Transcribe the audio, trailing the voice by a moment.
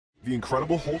The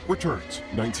Incredible Hulk returns,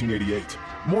 1988.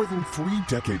 More than 3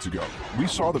 decades ago, we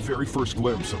saw the very first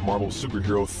glimpse of Marvel's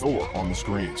superhero Thor on the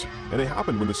screens, and it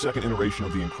happened when the second iteration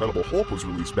of The Incredible Hulk was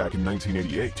released back in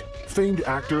 1988. Famed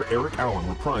actor Eric Allen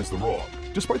reprised the role.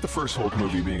 Despite the first Hulk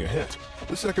movie being a hit,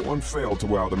 the second one failed to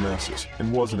wow the masses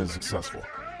and wasn't as successful.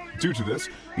 Due to this,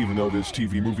 even though this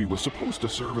TV movie was supposed to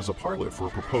serve as a pilot for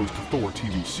a proposed Thor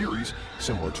TV series,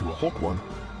 similar to a Hulk one,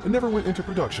 it never went into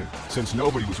production, since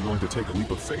nobody was willing to take a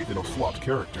leap of faith in a flopped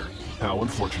character. How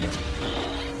unfortunate.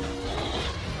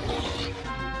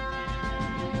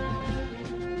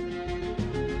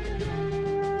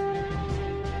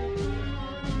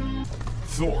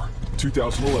 Thor,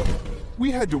 2011.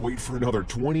 We had to wait for another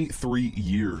 23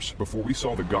 years before we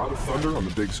saw the God of Thunder on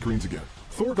the big screens again.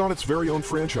 Thor got its very own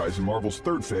franchise in Marvel's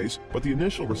third phase, but the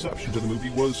initial reception to the movie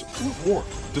was lukewarm,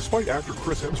 despite actor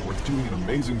Chris Hemsworth doing an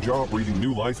amazing job breathing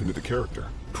new life into the character.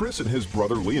 Chris and his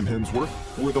brother Liam Hemsworth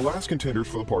were the last contenders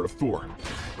for the part of Thor.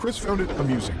 Chris found it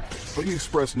amusing, but he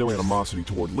expressed no animosity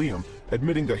toward Liam,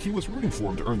 admitting that he was rooting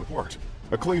for him to earn the part.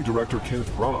 Acclaimed director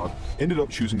Kenneth Branagh ended up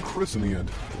choosing Chris in the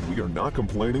end, and we are not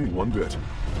complaining one bit.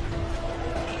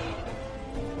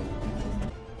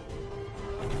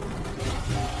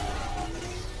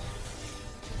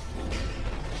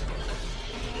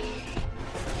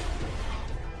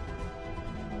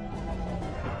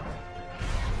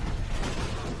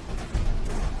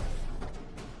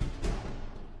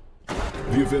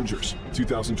 The Avengers,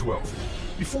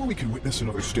 2012. Before we could witness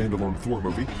another standalone Thor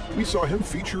movie, we saw him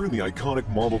feature in the iconic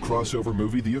Marvel crossover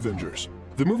movie The Avengers.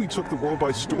 The movie took the world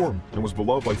by storm and was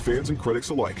beloved by fans and critics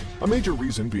alike, a major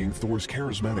reason being Thor's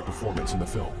charismatic performance in the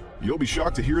film. You'll be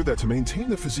shocked to hear that to maintain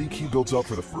the physique he built up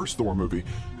for the first Thor movie,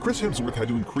 Chris Hemsworth had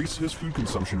to increase his food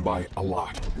consumption by a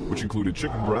lot, which included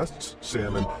chicken breasts,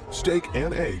 salmon, steak,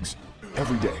 and eggs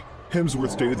every day.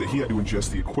 Hemsworth stated that he had to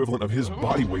ingest the equivalent of his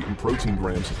body weight in protein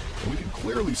grams, and we can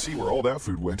clearly see where all that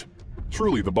food went.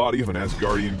 Truly the body of an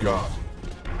Asgardian god.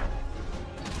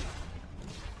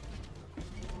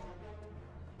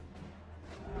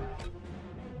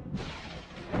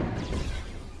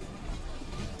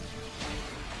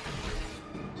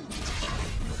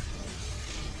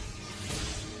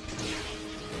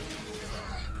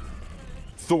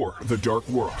 Thor: The Dark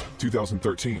World,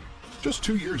 2013. Just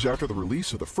 2 years after the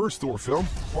release of the first Thor film,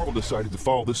 Marvel decided to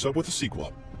follow this up with a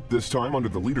sequel, this time under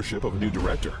the leadership of a new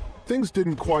director. Things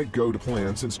didn't quite go to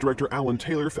plan since director Alan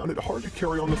Taylor found it hard to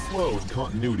carry on the flow and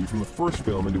continuity from the first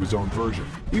film into his own version.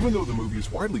 Even though the movie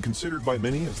is widely considered by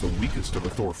many as the weakest of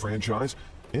the Thor franchise,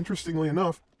 interestingly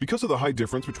enough, because of the height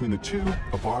difference between the two,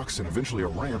 a box and eventually a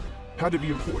ramp had to be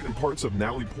employed in parts of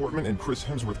Natalie Portman and Chris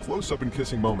Hemsworth close-up and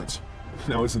kissing moments.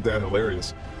 Now isn't that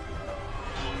hilarious?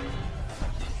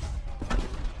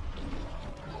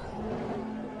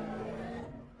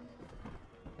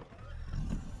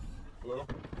 Hello?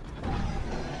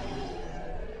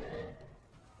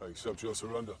 I accept your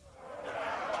surrender.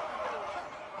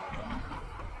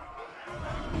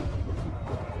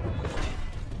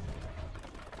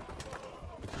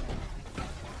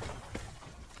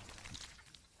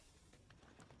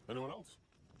 Anyone else?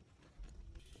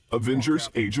 Avengers: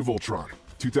 Age of Ultron,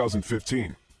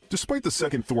 2015. Despite the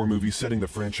second Thor movie setting the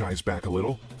franchise back a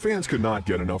little, fans could not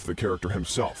get enough of the character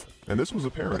himself, and this was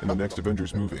apparent in the next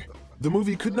Avengers movie. The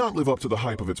movie could not live up to the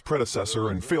hype of its predecessor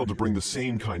and failed to bring the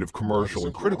same kind of commercial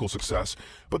and critical success,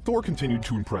 but Thor continued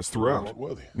to impress throughout.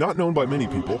 Not known by many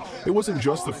people, it wasn't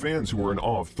just the fans who were in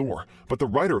awe of Thor, but the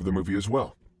writer of the movie as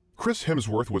well. Chris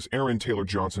Hemsworth was Aaron Taylor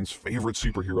Johnson's favorite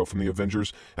superhero from the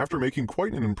Avengers after making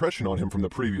quite an impression on him from the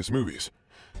previous movies.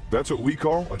 That's what we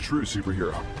call a true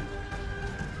superhero.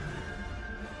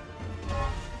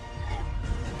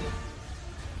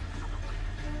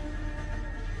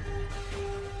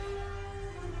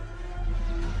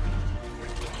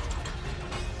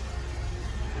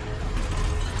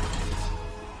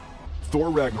 Thor: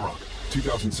 Ragnarok,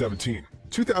 2017.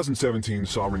 2017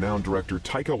 saw renowned director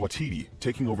Taika Waititi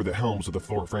taking over the helms of the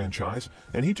Thor franchise,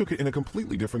 and he took it in a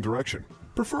completely different direction,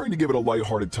 preferring to give it a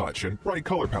light-hearted touch and bright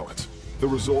color palettes. The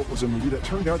result was a movie that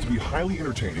turned out to be highly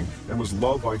entertaining and was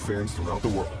loved by fans throughout the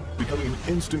world, becoming an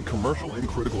instant commercial and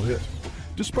critical hit,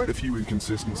 despite a few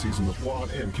inconsistencies in the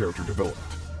plot and character development.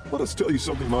 Let us tell you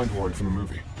something mind-blowing from the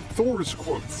movie. Thor's,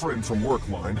 quote, friend from work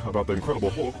line about the Incredible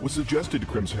Hulk was suggested to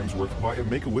Chris Hemsworth by a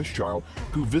Make-A-Wish child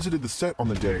who visited the set on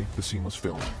the day the scene was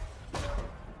filmed.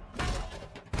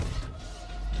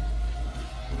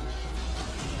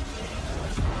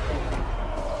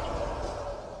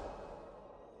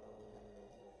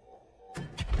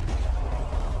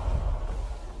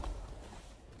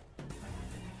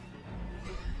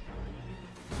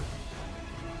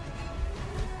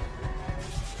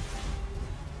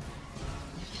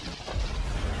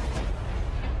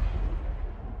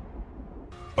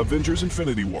 Avengers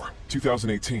Infinity War,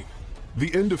 2018.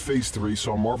 The end of Phase 3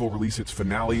 saw Marvel release its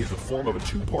finale in the form of a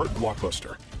two-part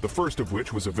blockbuster, the first of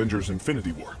which was Avengers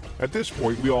Infinity War. At this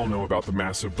point, we all know about the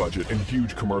massive budget and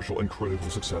huge commercial and critical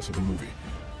success of the movie.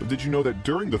 But did you know that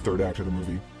during the third act of the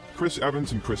movie, Chris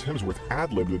Evans and Chris Hemsworth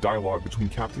ad-libbed the dialogue between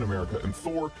Captain America and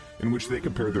Thor in which they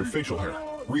compared their facial hair,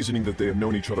 reasoning that they had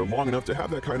known each other long enough to have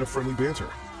that kind of friendly banter.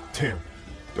 Damn,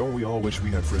 don't we all wish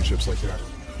we had friendships like that?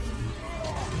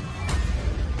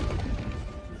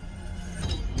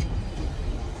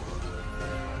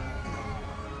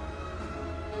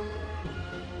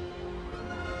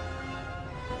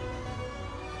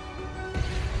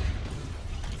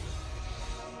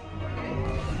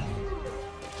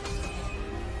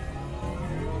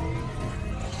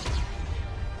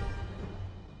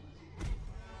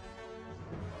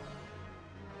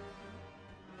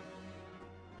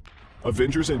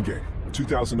 Avengers Endgame,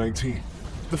 2019.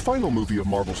 The final movie of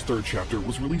Marvel's third chapter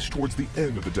was released towards the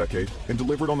end of the decade and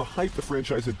delivered on the hype the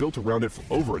franchise had built around it for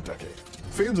over a decade.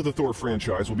 Fans of the Thor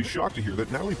franchise will be shocked to hear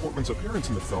that Natalie Portman's appearance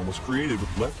in the film was created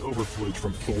with leftover footage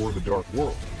from Thor: The Dark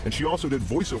World, and she also did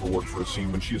voiceover work for a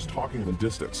scene when she is talking in the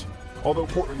distance. Although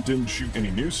Portman didn't shoot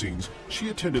any new scenes, she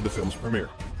attended the film's premiere.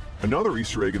 Another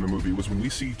Easter egg in the movie was when we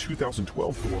see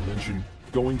 2012 Thor mention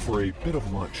going for a bit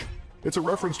of lunch. It's a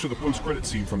reference to the post-credit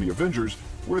scene from the Avengers,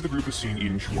 where the group is seen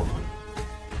eating shawarma.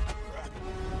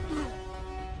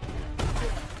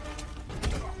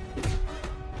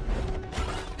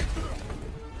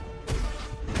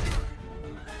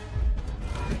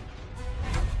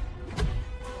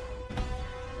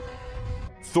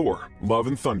 Thor: Love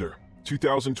and Thunder,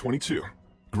 2022.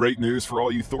 Great news for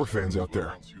all you Thor fans out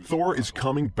there. Thor is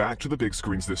coming back to the big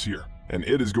screens this year, and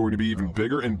it is going to be even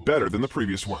bigger and better than the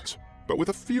previous ones, but with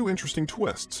a few interesting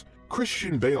twists.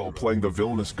 Christian Bale playing the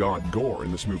villainous god Gore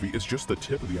in this movie is just the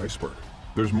tip of the iceberg.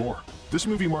 There's more. This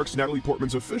movie marks Natalie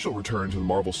Portman's official return to the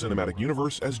Marvel Cinematic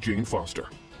Universe as Jane Foster.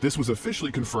 This was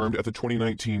officially confirmed at the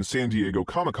 2019 San Diego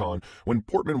Comic-Con when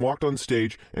Portman walked on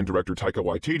stage and director Taika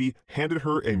Waititi handed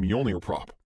her a Mjolnir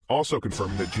prop, also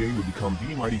confirming that Jane would become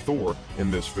the mighty Thor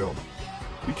in this film.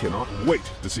 We cannot wait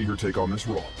to see her take on this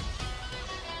role.